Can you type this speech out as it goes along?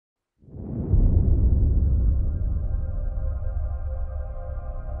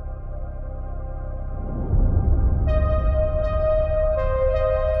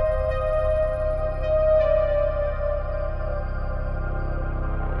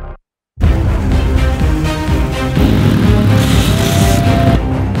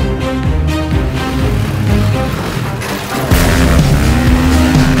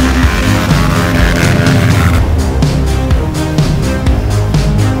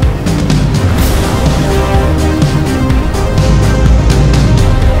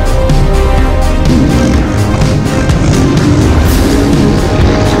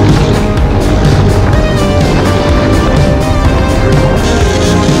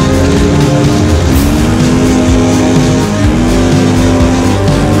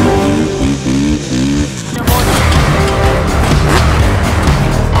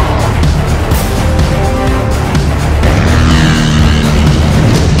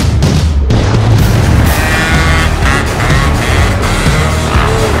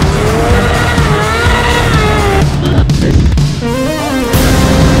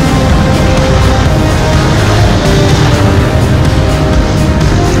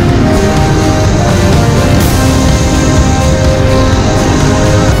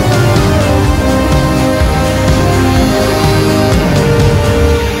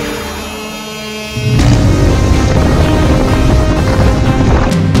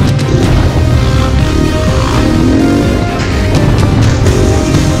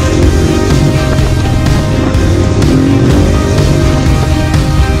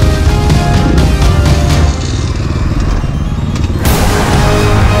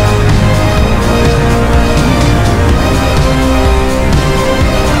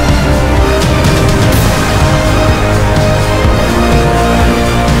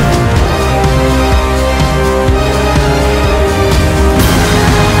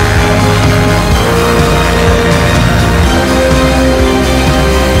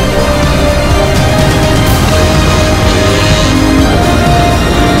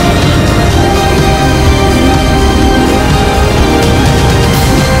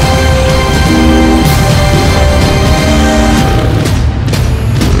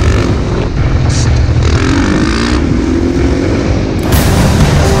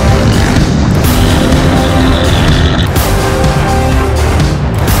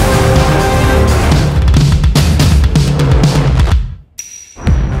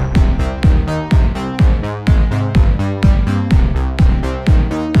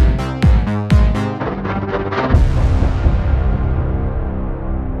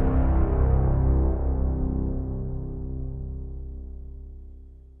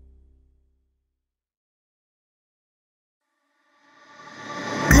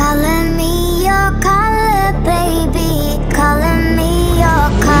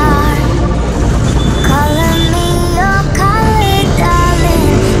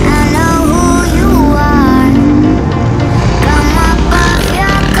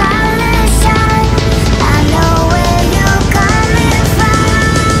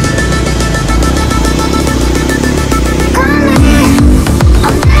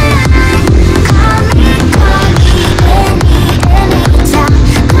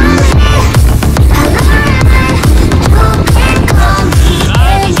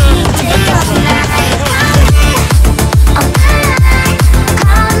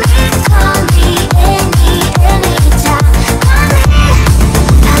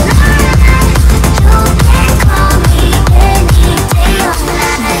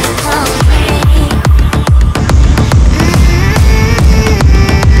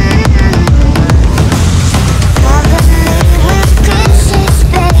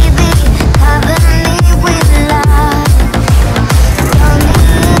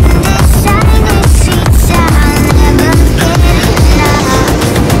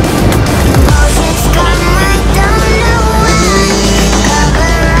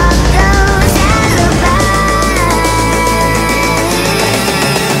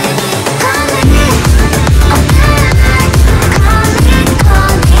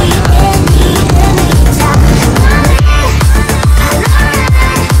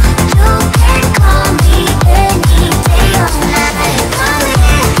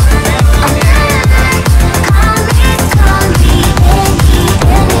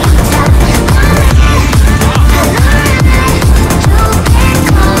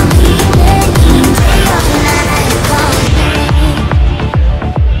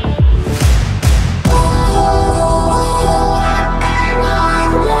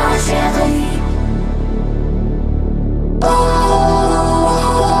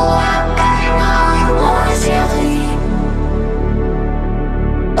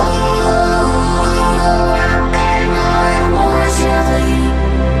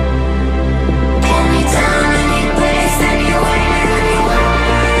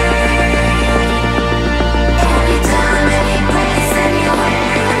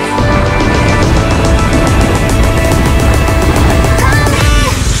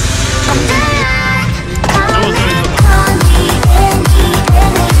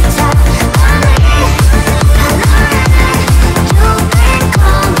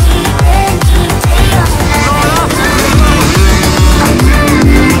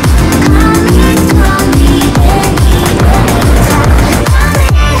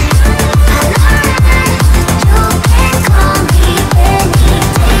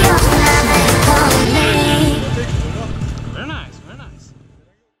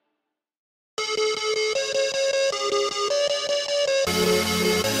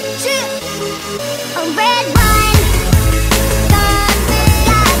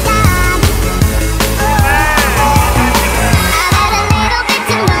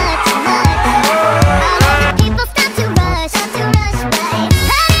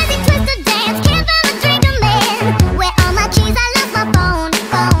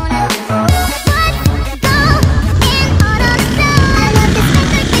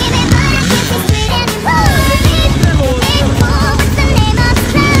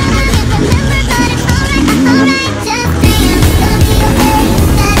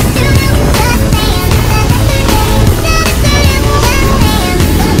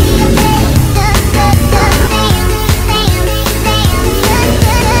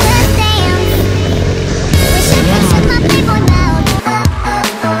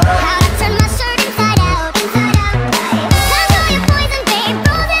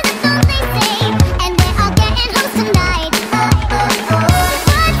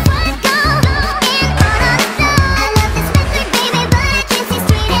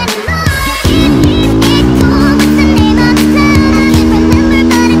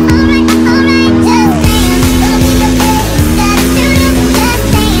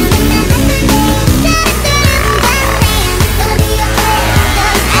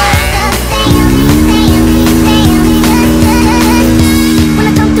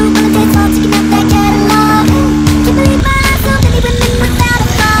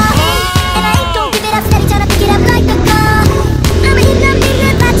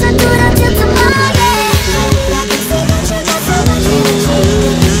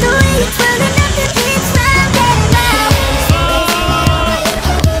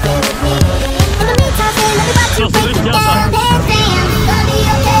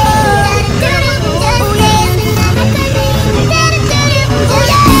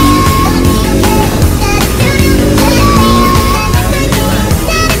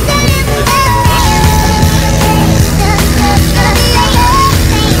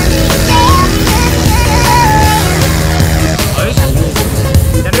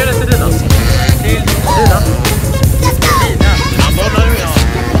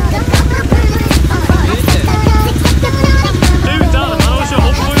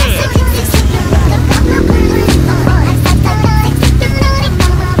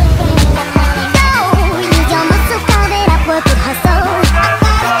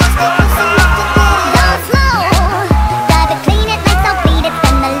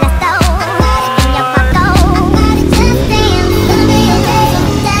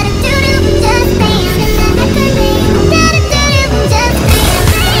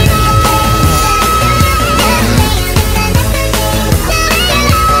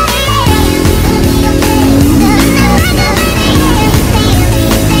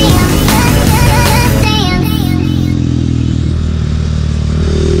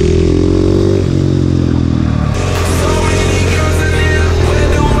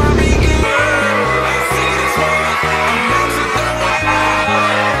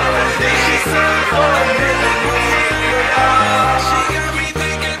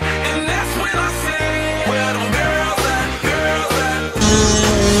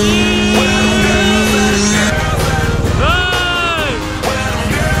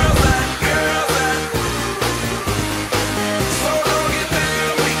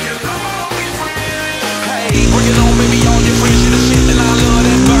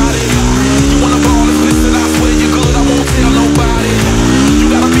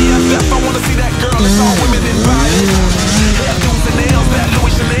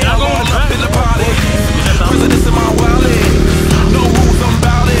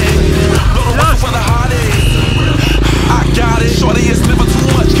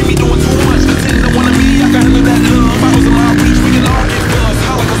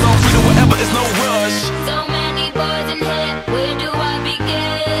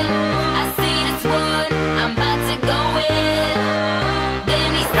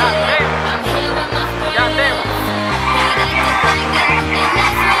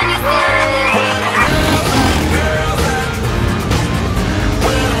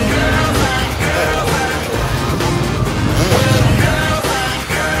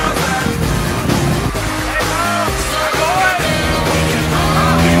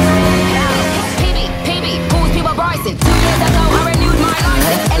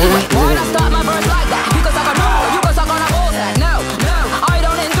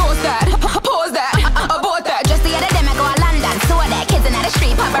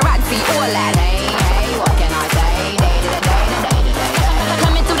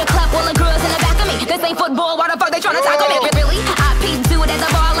rug bull. Why the fuck they tryna tackle me? Really? I peeped dude at the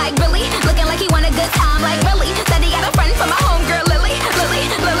bar like Billy, looking like he want a good time like Billy. Said he got a friend from my homegirl Lily.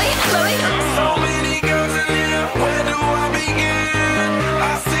 So many girls in here, where do I begin?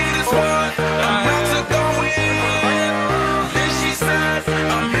 I see this one, I'm about to go in. Then she said,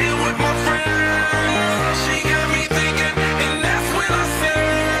 I'm here with my friends. She got me thinking, and that's when I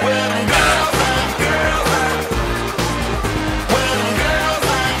said, where them girls at, girls at? Where them girls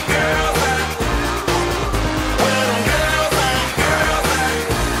at, girls at? Where them girls at, girls at?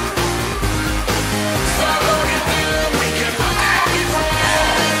 So look at them, we can all be friends.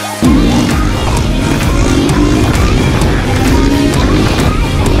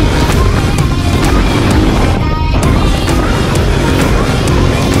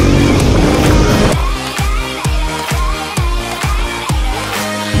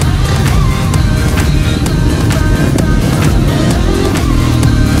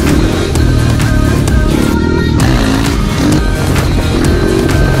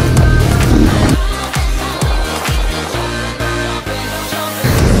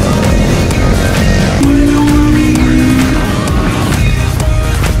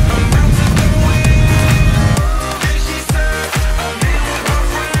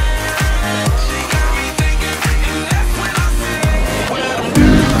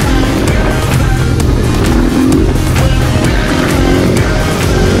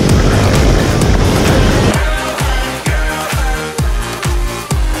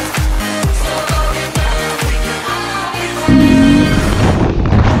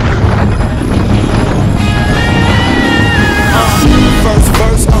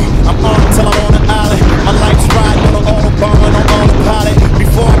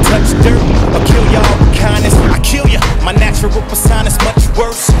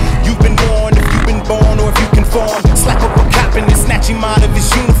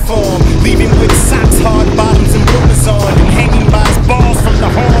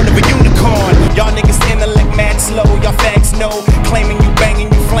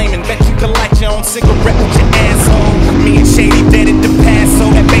 Cigarette with your ass on. Me and Shady dead at the past, so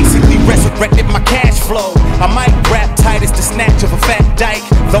that basically resurrected my cash flow. I might rap tight as the snatch of a fat dyke,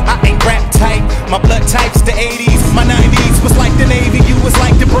 though I ain't rap tight. My blood type's the 80s, my 90s was like the Navy, you was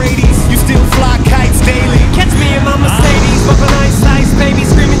like the Brady's. You still fly kites daily. Catch me in my Mercedes, bumping ice, baby,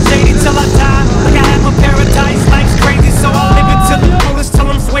 screaming Shady till I die. Like I have a paradise, life's crazy, so I live it till the fullest, till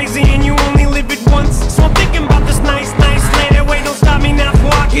I'm Swayze, and you only live it once. So I'm thinking about this nice land. That way, don't stop me now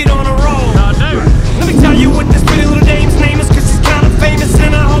before I get on a roll. Let me tell you what this pretty little dame's name is, cause she's kinda famous,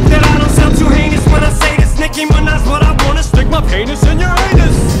 and I hope that I don't sound too heinous when I say this. Nicki Minaj, what I wanna stick my penis in your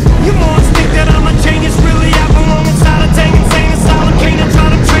anus. You must think that I'm a genius, really I belong inside a dang insane asylum. Can't try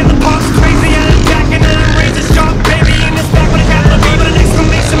to train the parks crazy out of jack and then raise a sharp baby in this back with a capital B with an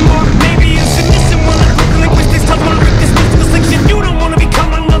exclamation mark. Maybe you should listen when I quickly relinquish this touch when I rip this mystical slick shit. You don't wanna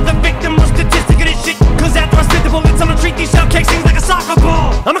become another victim or statistic of this shit, cause after I spit the bullets I'ma treat these shell casings like a soccer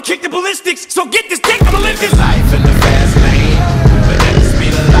ball. I'ma kick the ballistics, so get this dick, I'ma live this life in the fast lane, but at the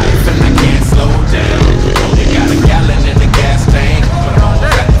speed of life and I can't slow down. Only got a gallon in the gas tank, but I'm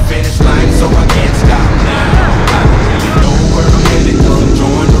almost at the finish line, so I can't stop now. I don't really know where I'm headed, cause I'm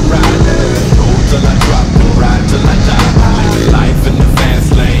enjoying the ride. Roll till I drop, the ride till I die. Life in the fast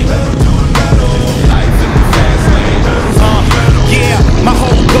lane, life in the fast lane. Yeah, my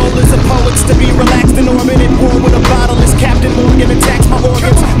whole goal is a poet's to be relaxed in orbit in war with a bottle as Captain Morgan attacks my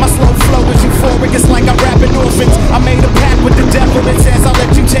organs. My slow flow is euphoric, it's like I'm rapping orphans. I made a pact with the devil, it says I'll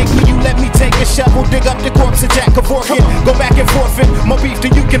let you take me, you let me take a shovel, dig up the corpse of Jack Kevorkian. Go back and forfeit, more beef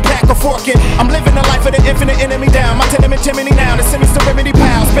than you can pack a fork in. I'm living the life of the infinite enemy down, my tenement chimney now, the semi-serenity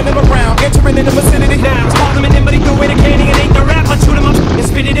pound, spinning around, entering in the vicinity. now. Parliament in, but he threw away the candy and ate the rap. I chewed him up and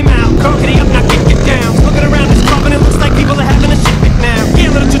spit it him out. Cockety up, now get down. Looking around this club and it looks like people are having a shit fit now. Yeah,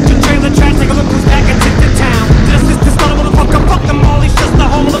 little trailer trash, take a look who's back into the town. This motherfucker, fuck them all, he's just the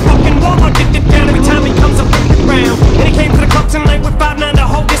whole of the fucking wall. I get it down every time he comes up around. And he came to the club tonight with 5'9" to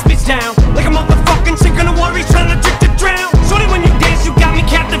hold this bitch down. Like a motherfucking sink in the water, he's trying to trick to drown. Shorty, when you dance, you got me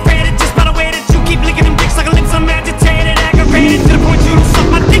captivated. Just by the way that you keep licking them dicks like a lips, I'm agitated, aggravated. To the point you don't suck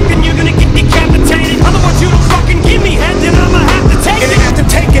my dick, then you're gonna get decapitated. Otherwise you don't fucking give me head, then I'ma have to take it. And after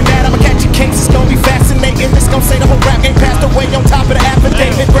taking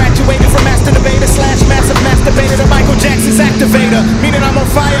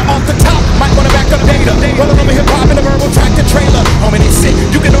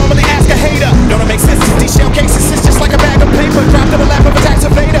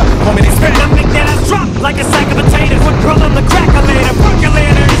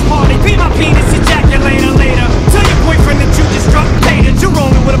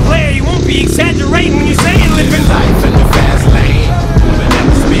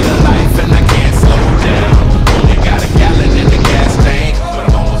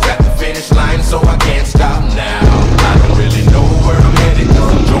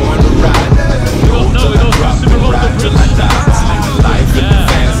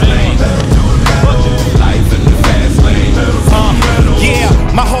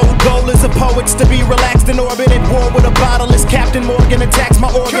organ attacks my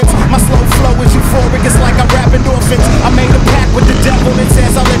organs. My slow flow is euphoric, it's like I'm rapping orphans. I made a pact with the devil that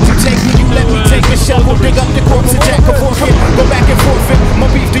says I'll let you take me, you let me take a shovel, dig up the corpse and jack a forfeit. Go back and forfeit, my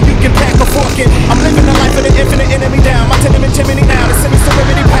beef till you can pack a fork it. I'm living the life of the infinite enemy down. My tenement chimney now, the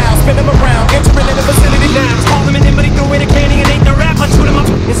semi-serenity pal, spin them around, entering in the vicinity now. Call them an but he threw in a candy and ate the rap. I chewed him up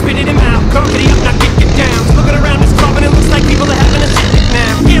and spit it him out. Carpet up, now get down. Looking around this club and it looks like people are having a shit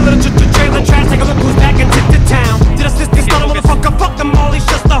now. Yeah, little trailing trash, take a look who's back and tip to town. Did I this not a motherfucker? Fuck them all, he's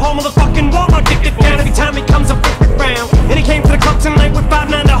just the whole motherfucking Walmart. Kicked it down every time he comes up round. And he came to the club tonight with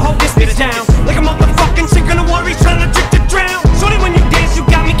 5'9" to hold this bitch down. Like a motherfucking sink in the water, he's trying to trick to drown. Shorty, when you dance, you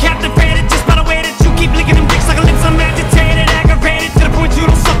got me captivated. Just by the way that you keep licking them dicks like a lips, I'm agitated, aggravated. To the point you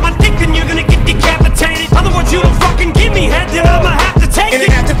don't suck my dick, then you're gonna get decapitated. Other words, you don't fucking give me head, then I'ma have to take it.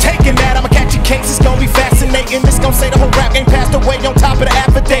 And after taking that, I'ma catch your case, it's gonna be fascinating. This gon' say the whole rap game passed away on top of the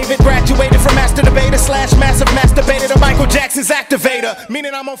affidavit. Graduated from master debater / massive masturbator to Michael Jackson's activator.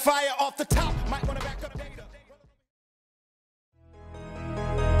 Meaning I'm on fire off the top. Might wanna back up the data.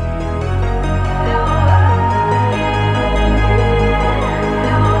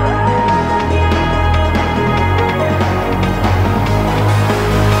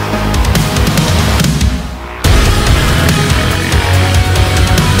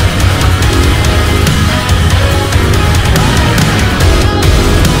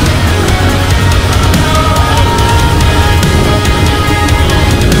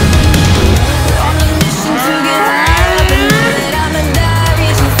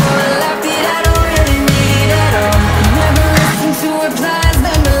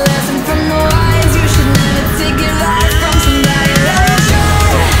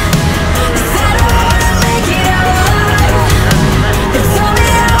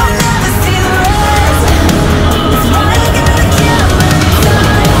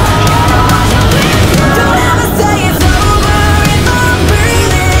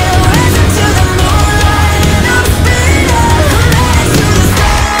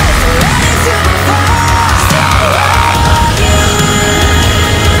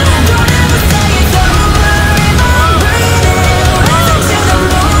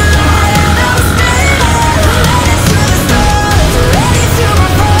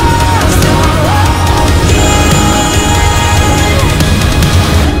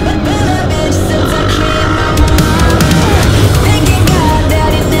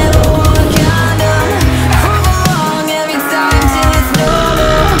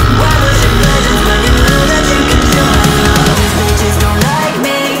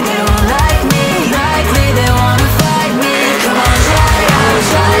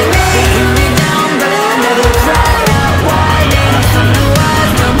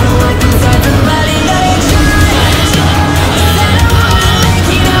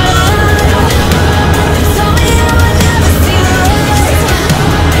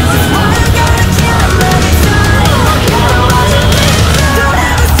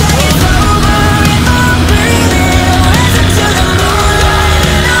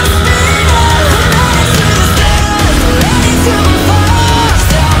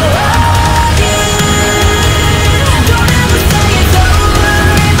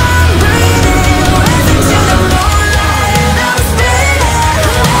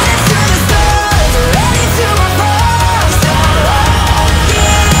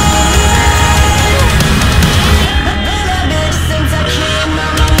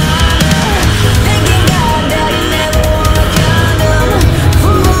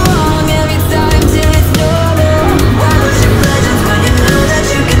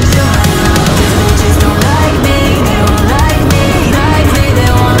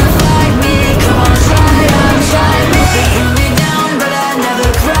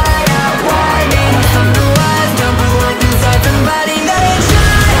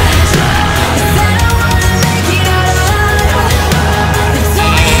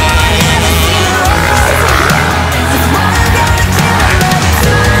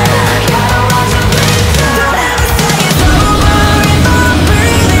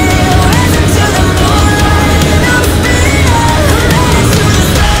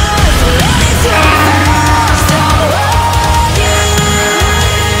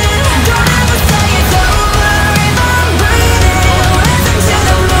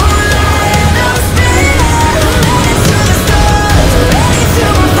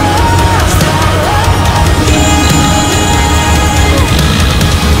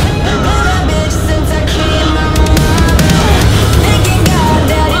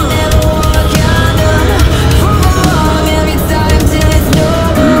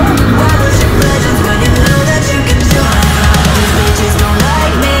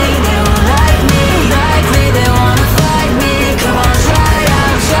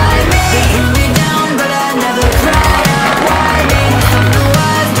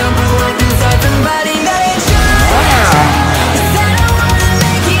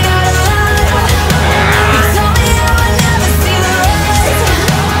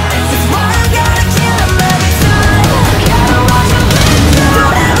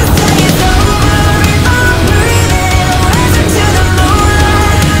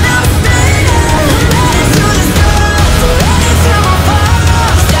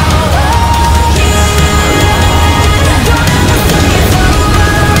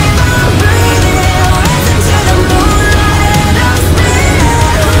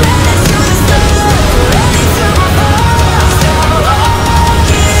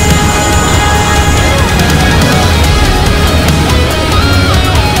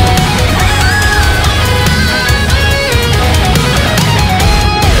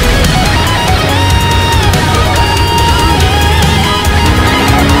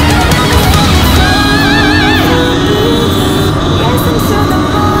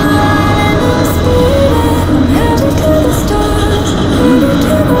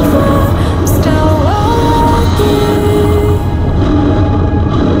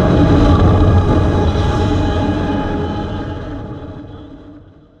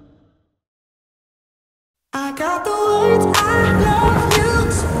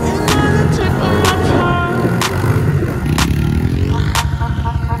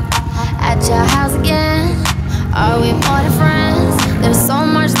 your house again? Are we more than friends? There's so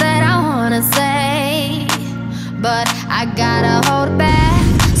much that I wanna say, but I gotta hold it back.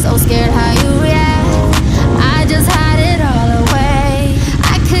 So scared how you react, I just hide it all away.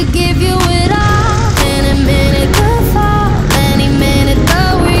 I could give you it all, any minute could fall, any minute the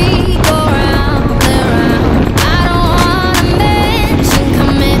we go round and round. I don't wanna mention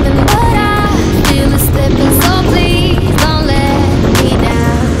commitment, but I feel it slipping, so please don't let me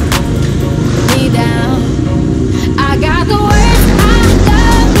down, me down. I got the words I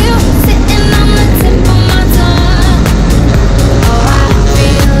love you sitting on the tip of my tongue. Oh, I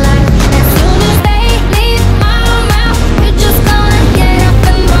feel like as soon as they leave my mouth, you're just gonna get up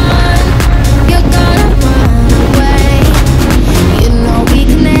and run. You're gonna run away. You know we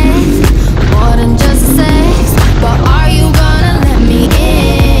connect more than just sex, but are you gonna let me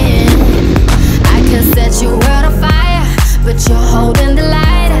in? I could set your world on fire, but you're holding the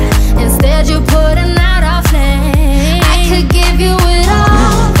lighter. Instead you're putting out our flame. I could give you it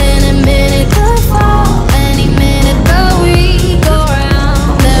all, any minute could fall, any minute but we go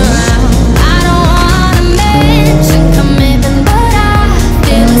round and round. I don't wanna mention commitment, but I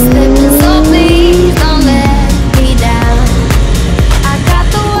feel it slipping, so please don't let me down. I got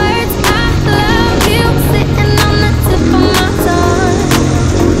the words I love you sitting on the tip of my tongue.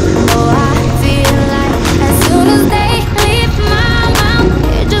 Oh, I feel like as soon as they leave my mouth,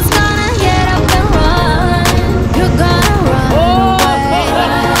 you're just gonna get up and run. You're gonna run away,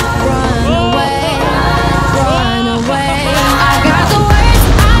 run away, run away. I got the words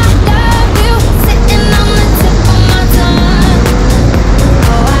I love you sitting on the tip of my tongue.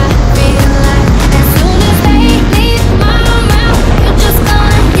 Oh, I feel like as soon as they leave my mouth, you're just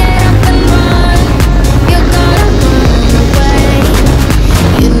gonna get up and run. You're gonna run away.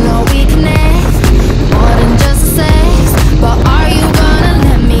 You know we connect more than just sex, but are you gonna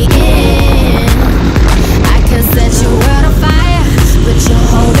let me in? I could set your world on fire, but you're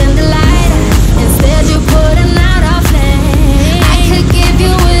holding the lighter. Instead you're putting out our flame. I could give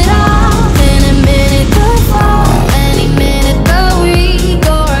you it all, any minute could fall, any minute but we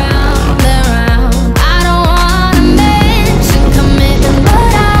go round and round. I don't wanna mention commitment,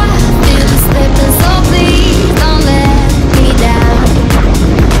 but I feel it slipping, so please don't let me down.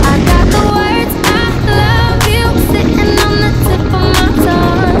 I got the words I love you sitting on the tip of my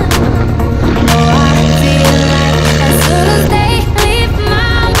tongue. Oh, I feel like as soon as they leave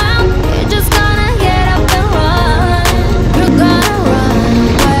my mouth, you're just gonna get up and run. You're gonna run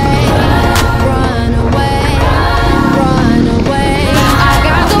away, run away, run away. I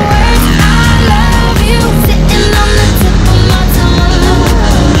got the words I love you sitting on the tip of my tongue.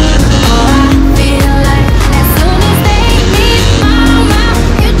 Oh, I feel like as soon as they leave my mouth,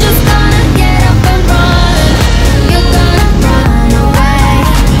 you're just gonna get up and run. You're gonna run away.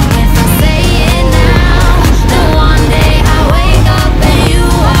 If I say it now, then one day I wake up and you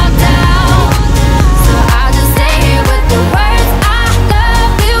walked out. So I'll just say it with the words I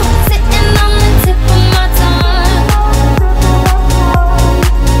love you sitting on the tip of my tongue.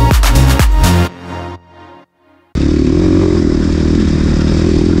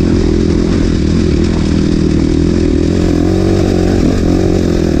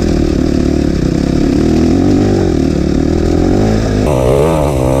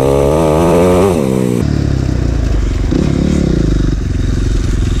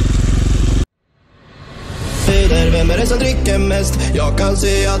 Vem är det som dricker mest? Jag kan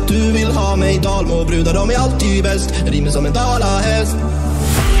se att du vill ha mig. Dalmåbrudar, de är alltid bäst. Rimer som en dalahäst.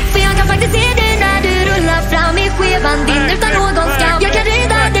 För jag kan faktiskt se dig när du rullar fram i skevan din utan någon skam. Jag kan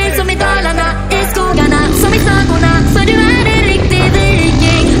rida dig som i Dalarna, i skogarna, som i sagorna. För du är en riktig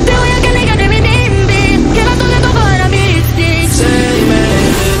viking. Du och jag kan lägga dig vid din bil. Hela dagen får vara mystisk. Säg mig,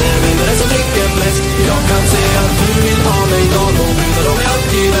 vem är det som dricker mest? Jag kan se att du vill ha mig. Dalmåbrudar, de är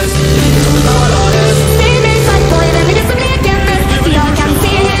alltid bäst. Rimer som en dalahäst. Säg mig fuckboy, vem är det som leker bäst? För jag kan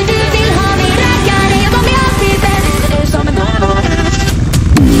se hur du vill ha mig. Rackare, de är alltid bäst. Du är som en dalahäst.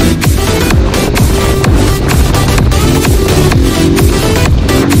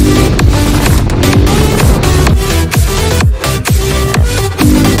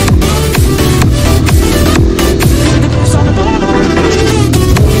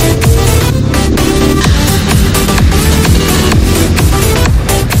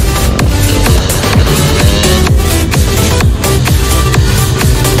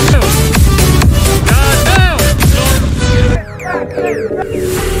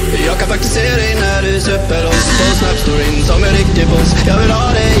 Jag kan faktiskt se dig när du super oss på Snapstoryn som en riktig boss. Jag vill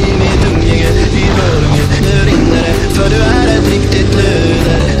ha dig i min umgänge, i Mörunge. Nu rinner det, för du är ett riktigt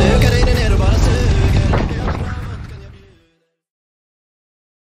luder. Du kan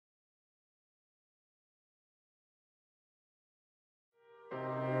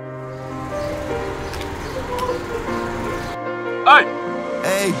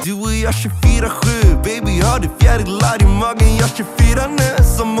Ey, du och jag 24/7. Baby, har du fjärilar i magen? Jag 24 nu.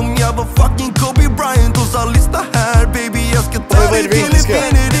 Som om jag var fucking Kobe Bryant. Och sa lyssna här, baby, jag ska ta dig till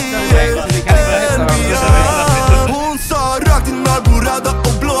infinity. Hon sa rakt in arborada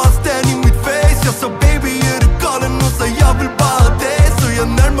och blåste i mitt face. Jag sa baby, är du galen? Hon sa jag vill bara dig. Så jag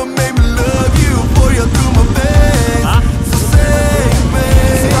närmar mig med love you. Får jag drömma face? Så säg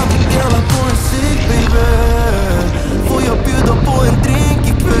mig. Jag vill dela på en cigg, baby. Får jag bjuda på en drink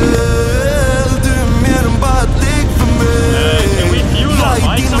ikväll? Du är mer än bara ett ligg för mig. Jag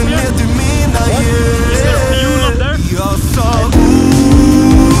är din men är du mina, yeah. Jag sa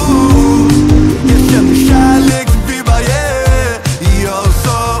jag känner kärleksvibbar, yeah. Jag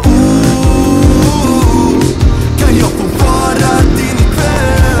sa kan jag få vara din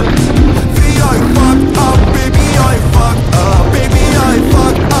ikväll? För jag är fucked up, baby, jag är fucked up. Baby, jag är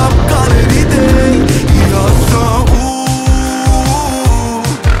fucked up, galen i dig. Jag sa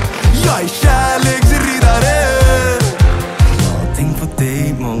jag är kärleksriddare. Jag har tänkt på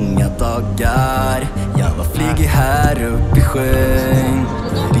dig många dagar. Jag var flygig här uppe i sjön.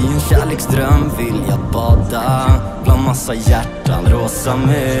 I en kärleksdröm vill jag bada bland massa hjärtan, rosa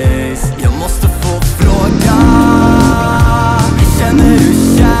mys. Jag måste få fråga, känner du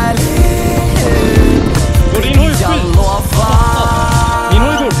kärlek? Baby, jag lovar,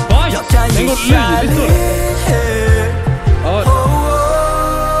 jag kan ge kärlek.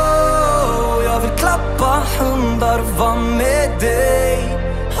 Jag vill klappa hundar och vara med dig.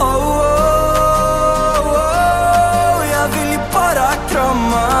 Jag vill ju bara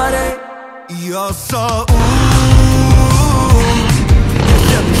krama dig. Jag sa jag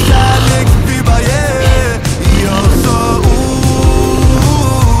känner kärleksvibbar, yeah. Jag sa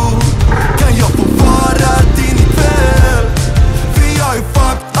kan jag få vara din ikväll? För jag är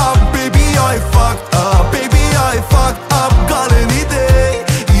fucked up, baby, jag är fucked up. Baby, jag är fucked up, galen i dig.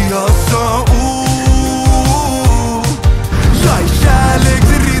 Jag sa jag är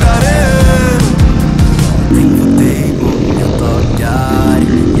kärleksriddare. Tänk på dig många dagar.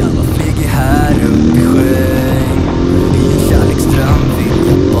 Jag var flygig här uppe i sjön. I en kärleksdröm vill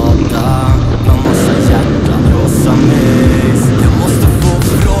jag bada bland massa hjärtan, rosa mys. Jag måste få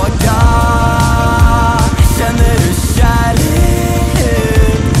fråga, känner du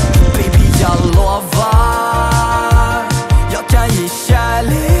kärlek? Baby, jag lovar, jag kan ge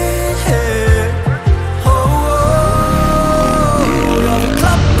kärlek. Jag vill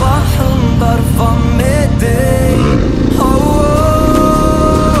klappa hundar och vara med dig.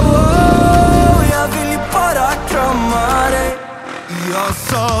 Jag vill ju bara krama dig. Jag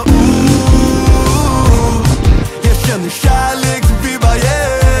sa jag känner kärleksvibbar,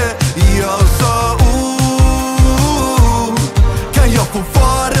 yeah. Jag sa kan jag få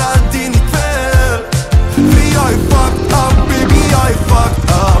vara din ikväll? För jag är fucked up, baby, jag är fucked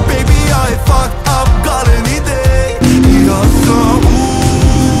up. Baby, jag är fucked up, galen i dig. Jag sa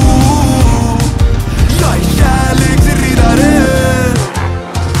jag är kärleksriddare.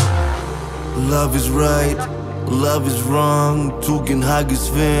 Love is right, love is wrong. Tog en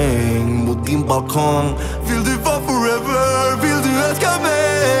högersväng mot din balkong. Vill du vara forever? Vill du älska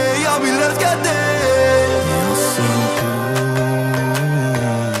mig? Jag vill älska dig. Jag sa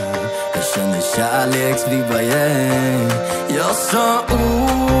jag känner kärleksvibbar, yeah. Jag sa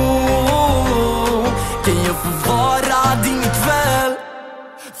kan jag få vara din ikväll?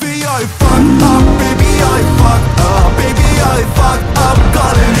 För jag är fucked up, baby, jag är fucked up. Baby, jag är fucked up,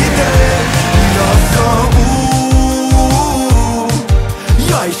 galen i dig. Jag sa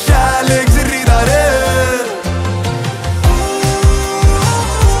jag är kärleksriddare.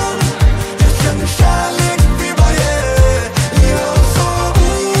 Jag känner kärleksvibbar, yeah. Jag sa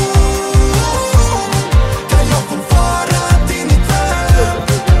kan jag få vara din ikväll?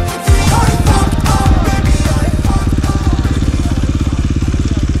 För jag är fucked up, baby, jag är fucked up.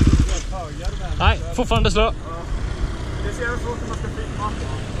 Nej, fortfarande slå. Det ser jag svårt när man ska filma.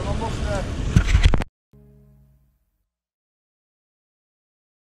 Man måste...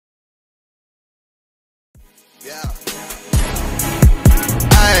 Yeah.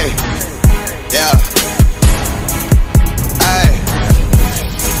 Hey. Yeah. Hey.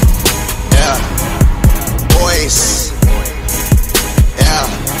 Yeah. Boys. Yeah.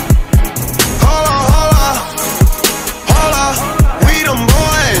 Holla, holla. Holla. We them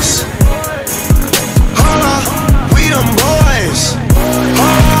boys. Holla. We them boys.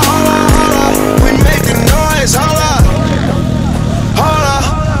 Holla, holla, holla. We making noise. Holla. Holla.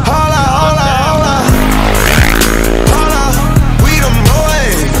 Holla, holla, holla. Holla. We them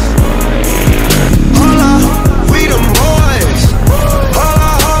boys.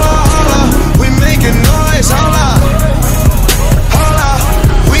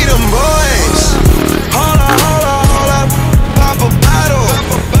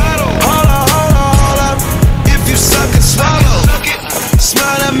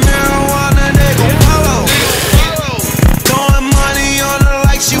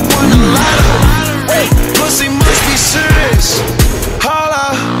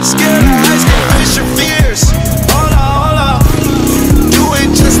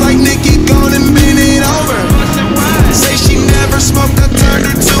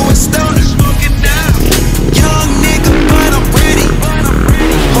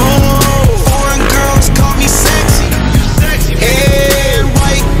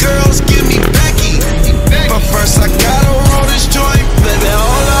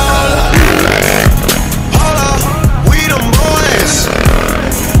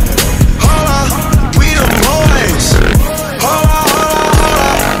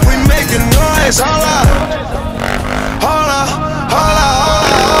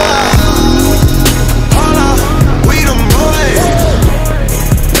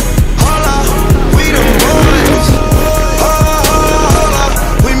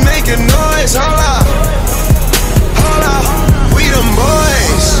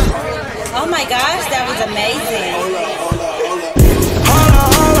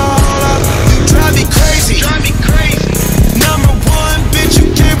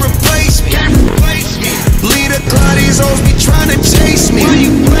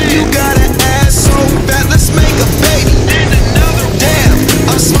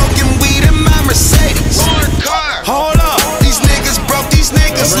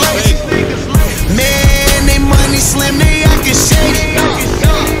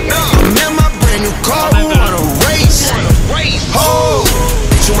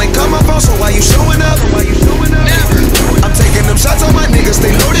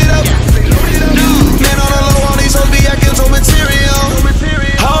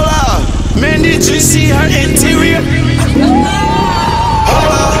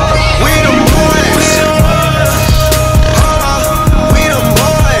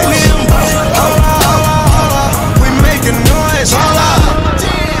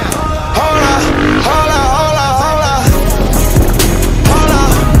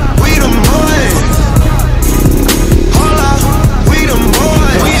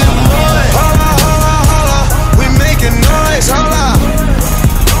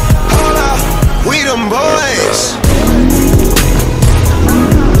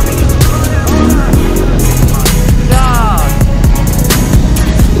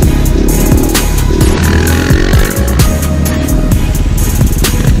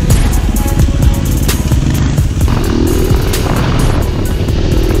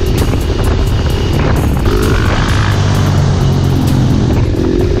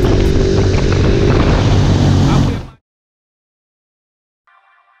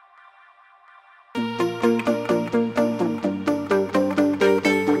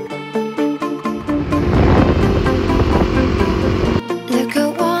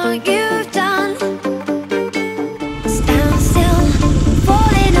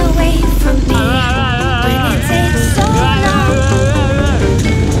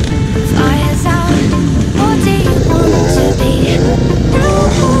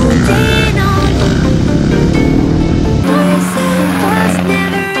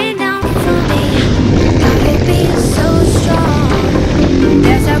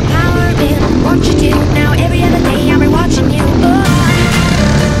 want you to. Now every other day I'll be watching you. I'll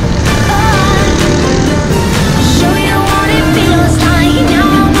show you what it feels like. Now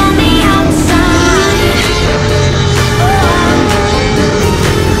I'm on the outside.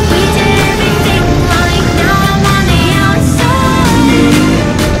 We did everything right. Now I'm on the outside.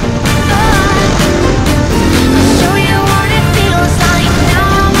 I'll show you what it feels like. Now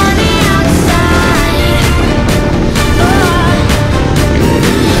I'm on the outside.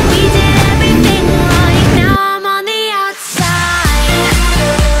 We did everything right. Now I'm on the outside.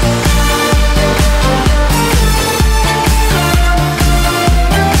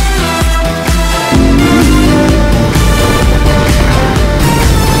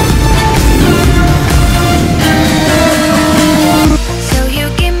 So you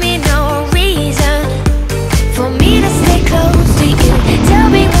give me no reason for me to stay close to you. Tell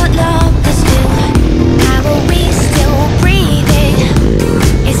me what love does do. How are we still breathing?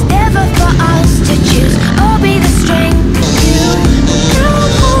 It's never for us to choose. I'll be the strength of you. Now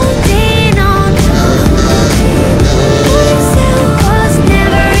I'm holding on. What you said was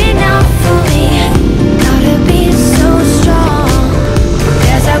never enough for me. Gotta be so strong.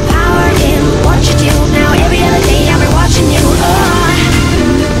 There's a power in what you do. Now every other day I'll be watching you.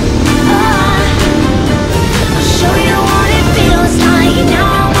 I'll show you what it feels like. Now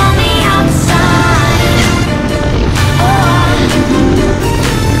I'm on the outside.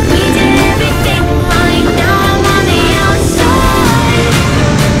 We did everything right. Now I'm on the outside.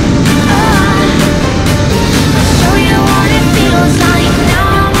 I'll show you what it feels like. Now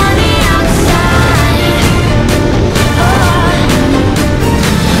I'm on the outside.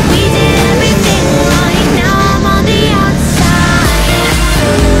 We did everything right. Now I'm on the outside.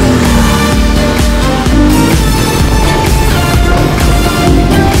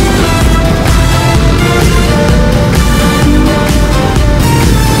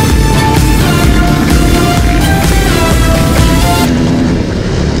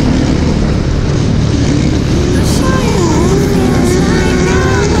 I'll show you what it feels like. Now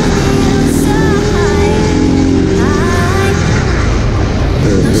I'm on the outside.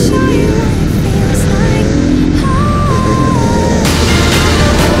 I'll show you what it feels like.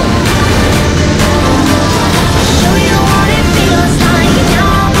 Show you what it feels like. Now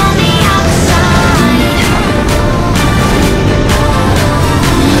I'm on the outside.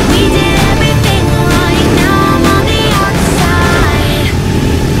 We did everything right. Now I'm on the outside.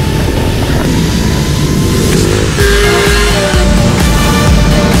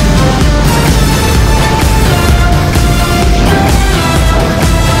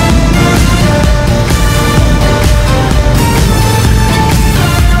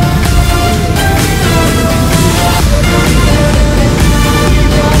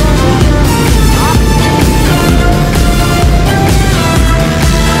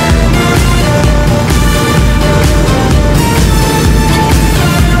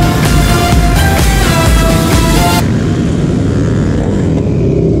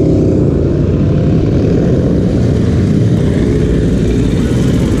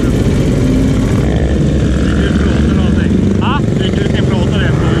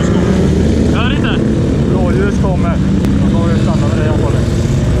 Blåljus kommer. Då får vi stanna med det jag håller.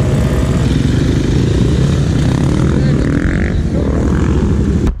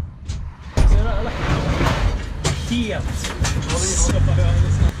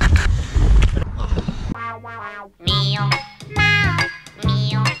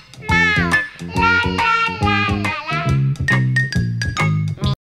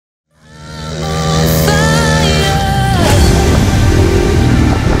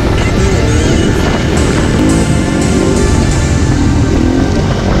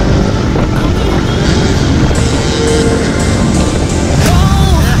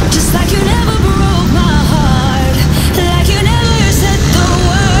 Just like you never broke my heart, like you never said the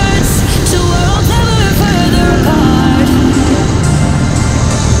words to worlds ever further apart.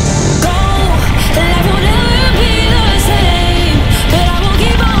 Go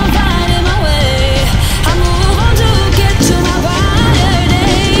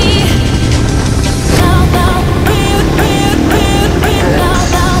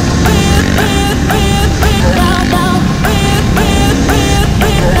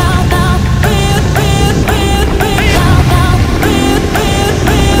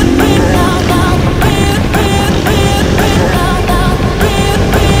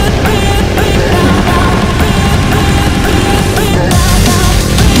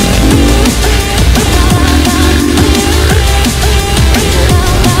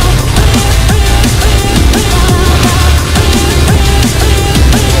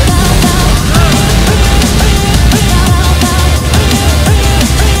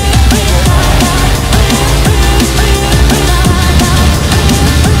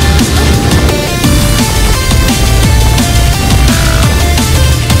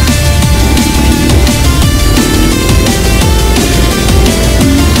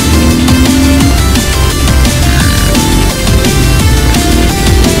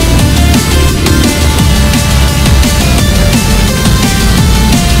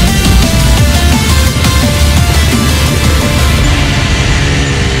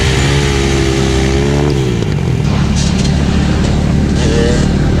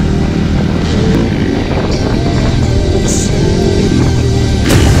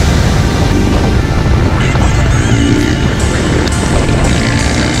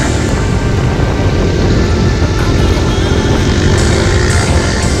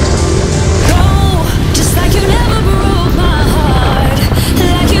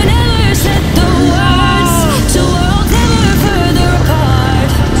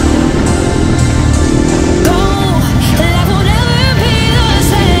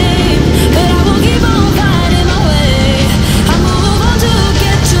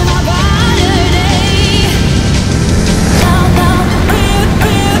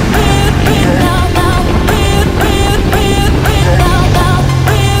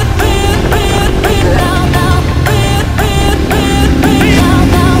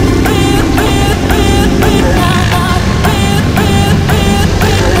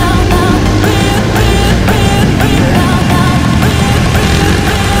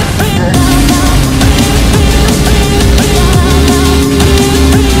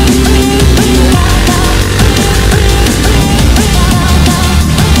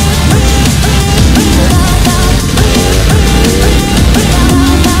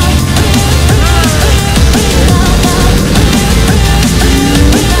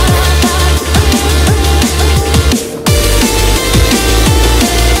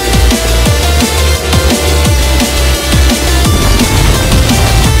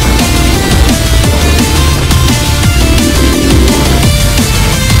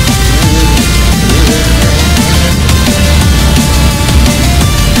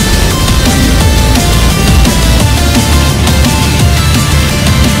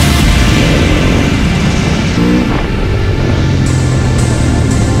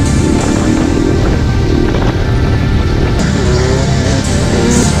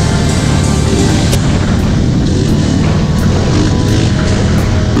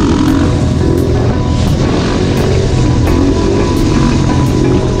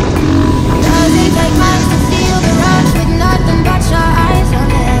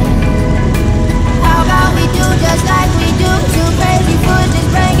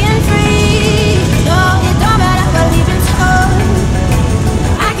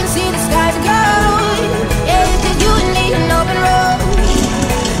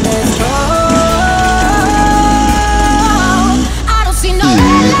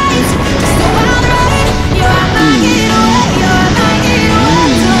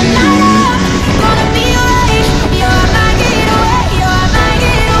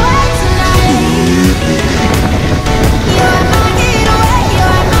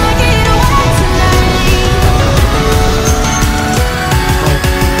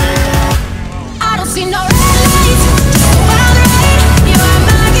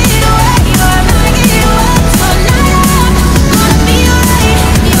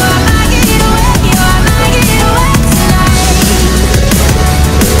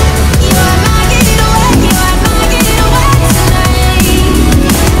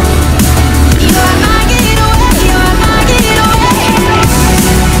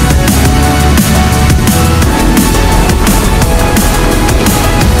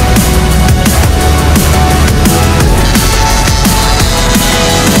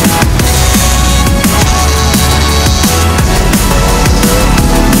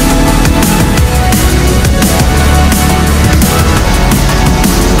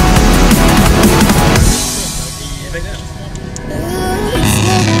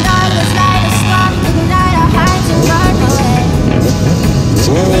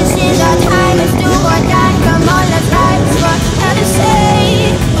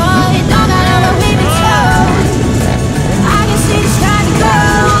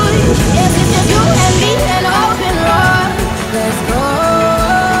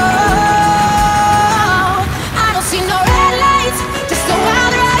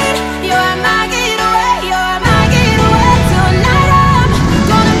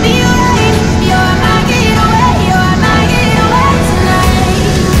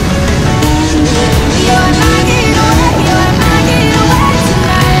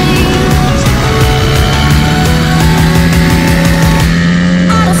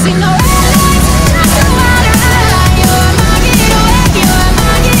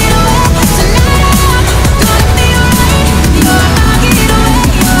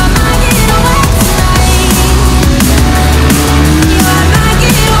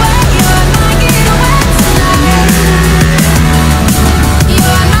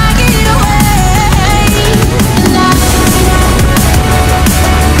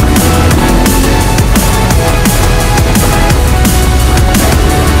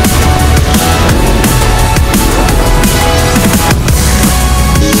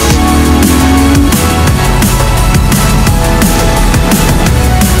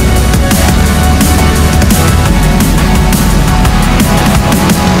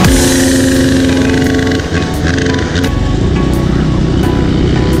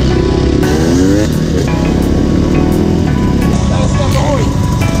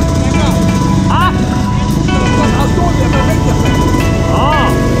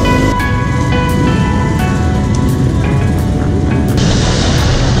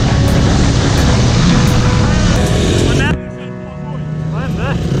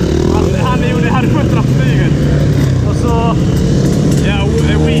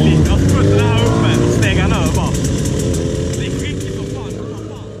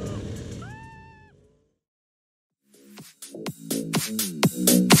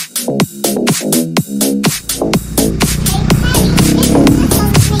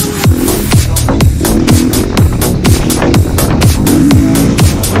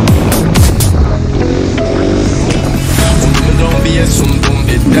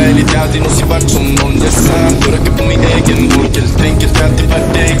varit som någon dessert. Jag röker på min egen ork, helt enkelt äter per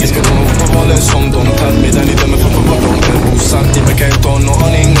deg. Jag ska ta någon på valen som de tagit mig där ni dömer för vad de är bosatt. Jag kan inte ha någon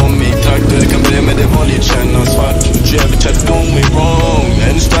aning om min traktor. Jag kan börja med det vanligt, känna svart. Jävligt kär, don't me wrong.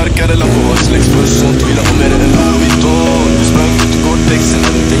 Ännu starkare la på, släcks för sånt. Vill ha mer än Louis Vuitton. Du sprang ut och Gore-Texen,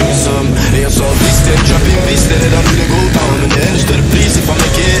 allting i sömn. Jag sa visst, jag köp in visst, det är redan till en go down. Men det är ännu större pris if I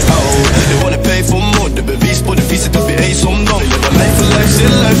make it out. They wanna pay for more, det bevis på det finns ett uppe ej som dem. Lever life for life,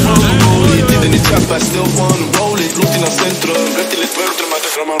 still life from the roll. I tiden i trap, I still wanna roll it. Låt dina centrum, rätt till ett mörkt rum. Att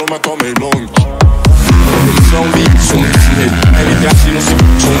jag drömmar om att ta mig långt. Från vi som helhet, är det alltid någon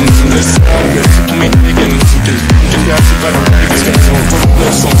situation som det är. Jag ser på min egen cykel. Jag är tyvärr jag ska ta en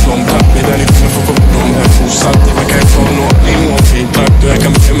förhållning som flomtar. Medan ni kommer få upp de här fortsatt. Jag kan inte ha någonting om feedback. Då jag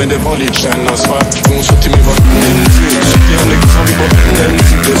kan börja med det vanligt, känna svart. Hon sa till mig vad den är. Så det är en som vi bara den.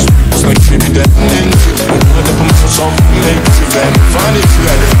 Det är så snack baby den. Hon hade på mig och sa nej. Vem fan är du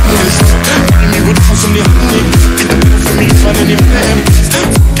är det? Det är min goddag som ni har ni. För min fan är ni vem?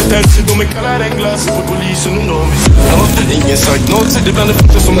 Därför de kallar en glass på polisen och de ingen sagt något, så det bland det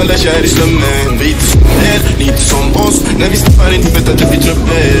första som alla kär i slummen. Vi inte som er, ni inte som oss. När vi steppar in, vet att det blir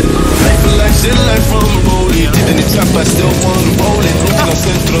trubbel. Life for life, still life from a roll. I tiden i trappa, still wanna roll it. Från dina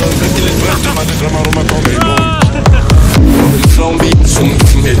centrum, rätt till ett mörkt. Man drömmar om att ta mig långt. Från vi som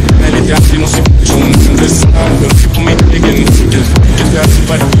helhet, är det alltid någon situation som det är. Jag ser på min egen cykel. Jag är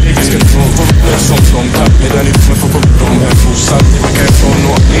tyvärr jag ska ta en förhållning som flomtar. Medan ni kommer få upp de här fortsatt. Jag kan inte ha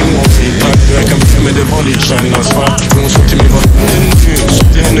någonting om feedback. Jag kan börja med det vanligt, känna svart. Hon sa till mig vad den är. Så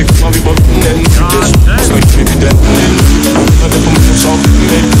det henne kommer vi bara den. Det är så snack baby den. Hon hade på mig och sa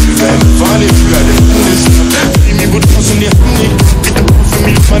nej. Vem fan är du är det? Det är min goddag som ni har ni. För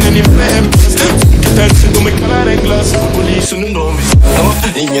min fan är ni vem? Därför de kallar en glass på polisen och de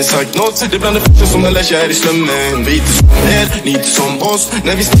ingen sagt något, så det bland det första som alla kär i slummen. Vi inte som er, ni inte som oss.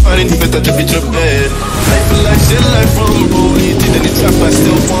 När vi steppar in, vet att det blir trubbel. Life for life, still life from a roll. I tiden i trappa,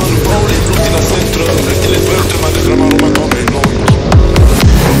 still wanna roll it. Från dina centrum, rätt till ett mörkt rum. Att jag drömmar om att ta mig långt.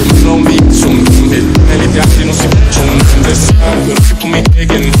 Från vi som helhet, är det alltid någon situation som det är. Jag ser på min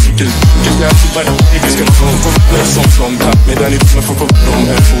egen cykel. Jag är tyvärr jag ska ta en förhållning som flomtar. Medan ni kommer få upp de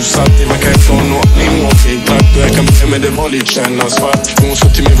här fortsatt. Jag kan inte ha någonting om feedback. Då jag kan börja med det vanligt, känna svart. Hon sa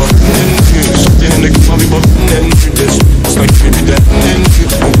till mig vad den är. Så det henne kommer vi bara den. Det är så snack baby den.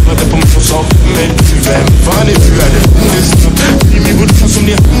 Hon hade på mig och sa nej. Vem fan är du är det? Det är min goddag som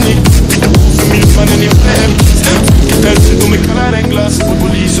ni har ni. För min fan är ni vem? Därför de kallar en glass på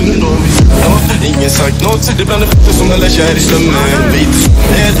polisen och de ingen sagt något, så det bland det första som alla kär i slummen. Vi inte som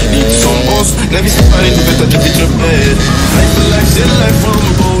er, ni inte som oss. När vi steppar in, vet att det blir trubbel. Life for life, still life from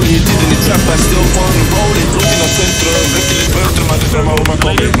a roll. I tiden i trappa, still wanna roll it. Från dina centrum, rätt till ett mörkt rum. Att jag drömmar om att ta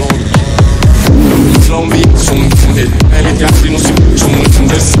mig långt. Från vi som helhet, är det alltid någon situation som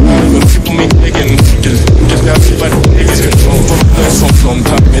det är. Jag ser på min egen cykel. Jag är tyvärr jag ska ta en förhållning som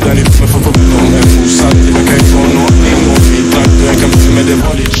flomtar. Medan ni kommer få upp de här fortsatt. Jag kan inte ha någonting om feedback. Jag kan börja med det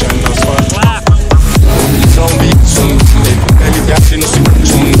vanligt, känna svart. Från vi som helhet, är det alltid någon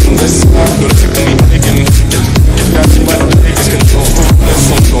situation som det är. Jag ser på min egen cykel. Jag är tyvärr jag ska ta en förhållning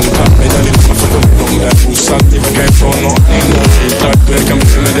som flomtar. Medan ni kommer få upp de här fortsatt. Jag kan inte ha någonting om feedback. Jag kan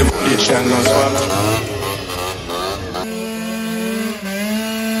börja med det vanligt, känna svart.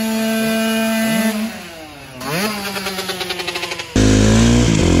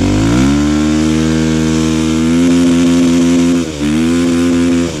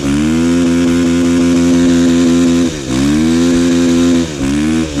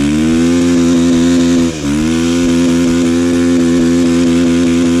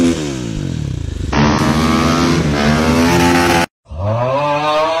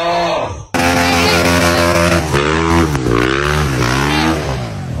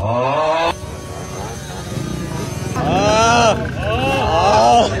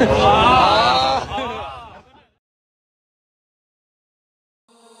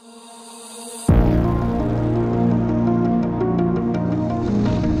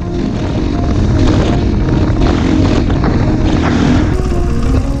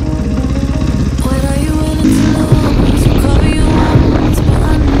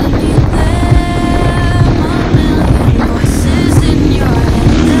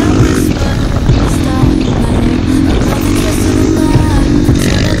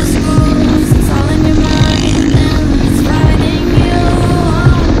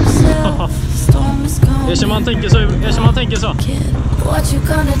 man tänker så. What you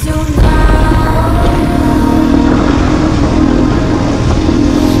gonna do now?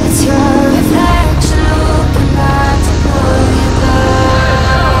 It's your reflection looking back to pull you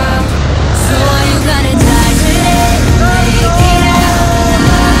down. So are you gonna die today? Make it out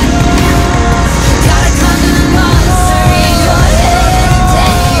alive.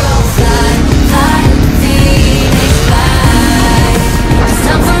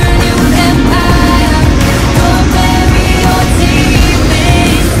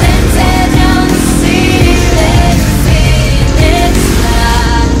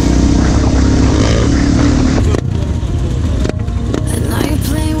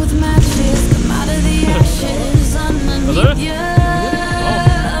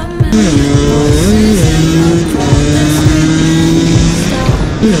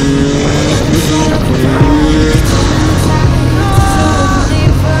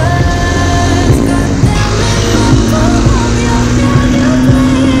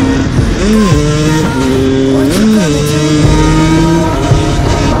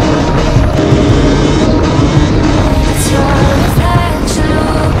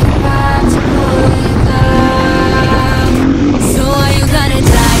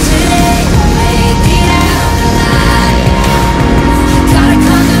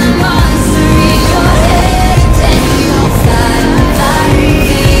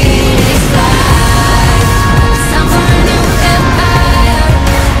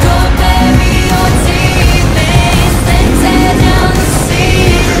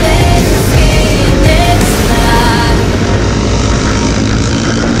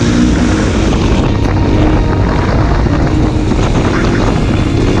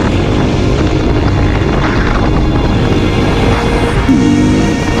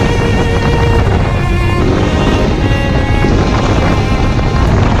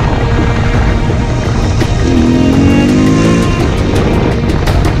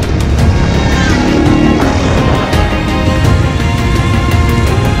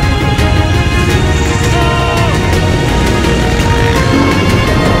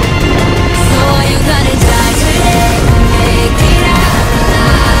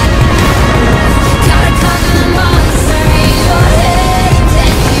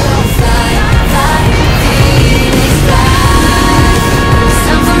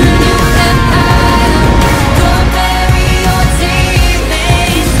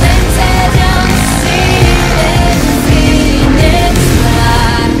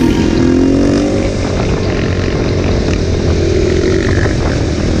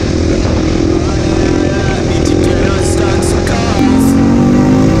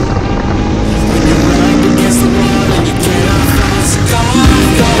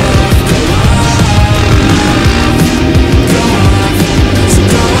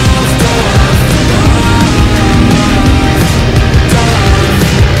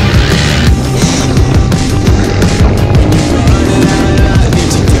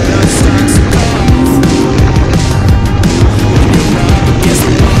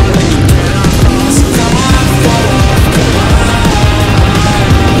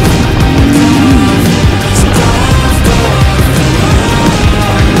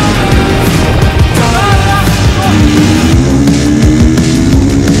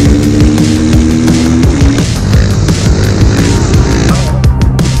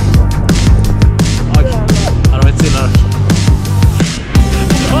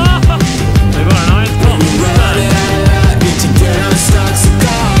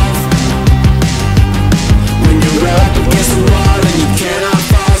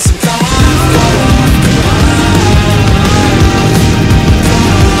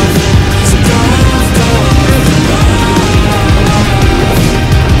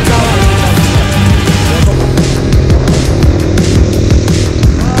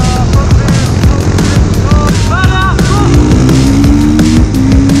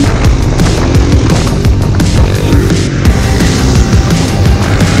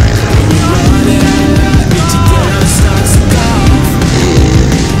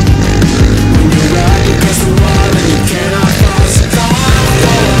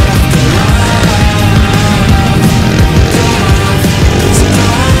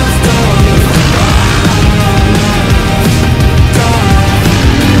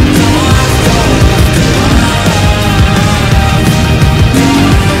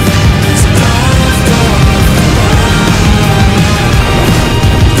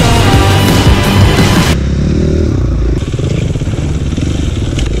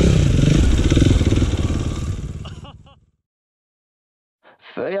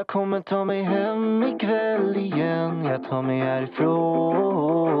 För jag kommer ta mig hem ikväll igen. Jag tar mig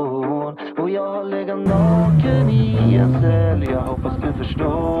härifrån. Och jag har legat naken i en cell. Jag hoppas du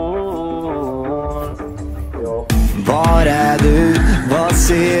förstår. Var är du? Vad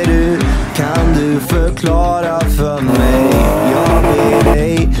ser du? Kan du förklara för mig? Jag ber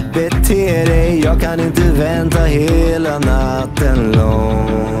dig, bete dig. Jag kan inte vänta hela natten lång.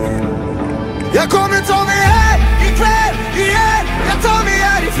 Jag kommer ta mig här ikväll igen. Jag tar mig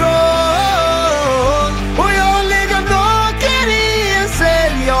härifrån. Och jag ligger naken i en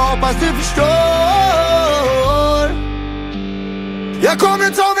cell. Jag hoppas du förstår. Jag kommer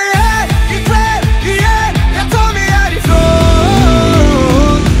ta mig här ikväll igen. Jag tar mig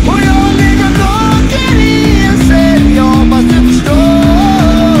härifrån. Och jag ligger naken i en cell. Jag hoppas du förstår.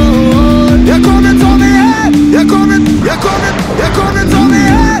 Jag kommer ta mig här. Jag kommer ta mig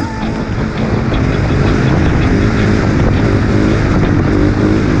här.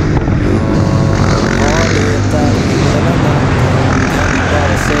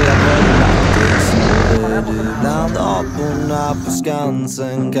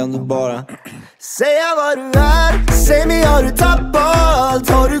 Skansen kan du bara säga vad du är. Säg mig, har du tappat allt?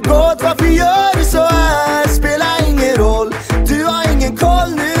 Har du gått? Varför gör du så här? Spelar ingen roll, du har ingen koll.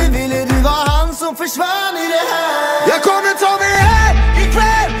 Nu ville du vara han som försvann i det här. Jag kommer ta mig här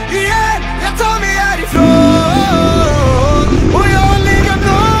ikväll igen. Jag tar mig härifrån. Och jag ligger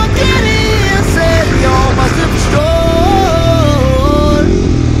naken i en cell. Jag hoppas du förstår.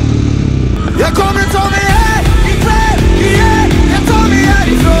 Jag kommer ta mig här ikväll igen. Jag tar mig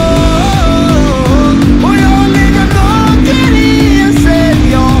härifrån. Och jag ligger naken i en cell.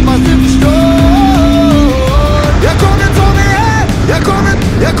 Jag hoppas du förstår. Jag kommer ta mig här.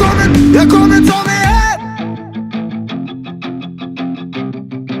 Jag kommer ta mig här.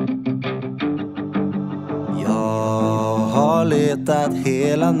 Jag har letat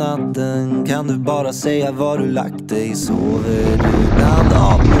hela natten. Kan du bara säga var du lagt dig? Sover du bland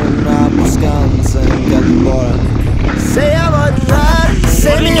aporna på Skansen? Kan du bara säga vad du är?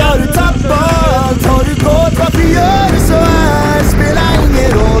 Säg mig, har du tappat allt? Har du gått? Varför gör du så här? Spelar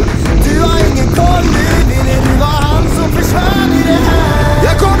ingen roll, du har ingen koll. Nu ville du vara han som försvann i det här.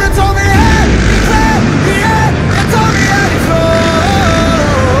 Jag kommer ta mig här ikväll igen. Jag tar mig härifrån.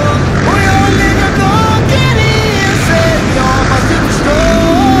 Och jag ligger naken i en cell. Jag hoppas du förstår.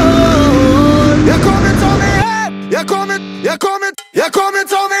 Jag kommer ta mig här. Jag kommer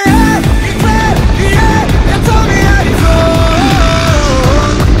ta mig här ikväll igen. Jag tar mig härifrån.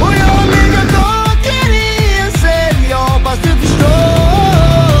 Och jag ligger naken i en cell. Jag hoppas du förstår.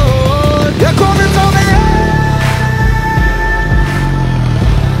 Jag kommer ta mig här.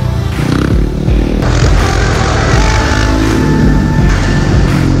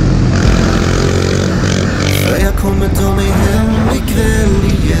 För jag kommer ta mig hem ikväll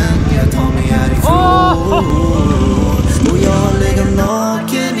igen. Jag tar mig härifrån. Och jag ligger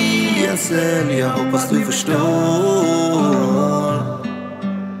naken i en cell. Jag hoppas du förstår.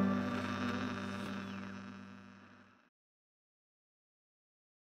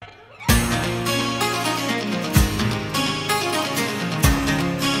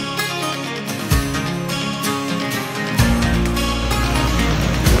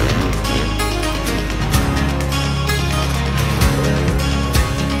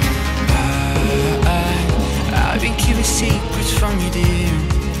 I've been keeping secrets from you, dear.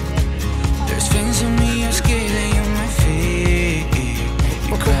 There's things in me you're scared that you might fear.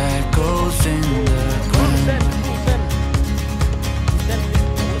 You cry goes in the ground.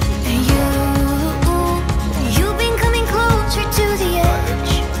 And you've been coming closer to the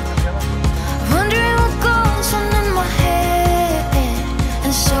edge, wondering what goes on in my head.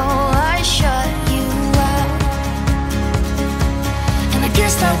 And so I shut you out. And I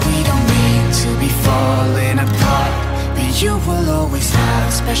guess that we don't mean to be falling apart, but you will always have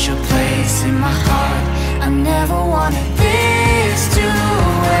a special place in my heart. I never wanted this to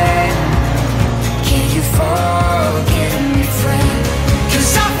end. Can you forget?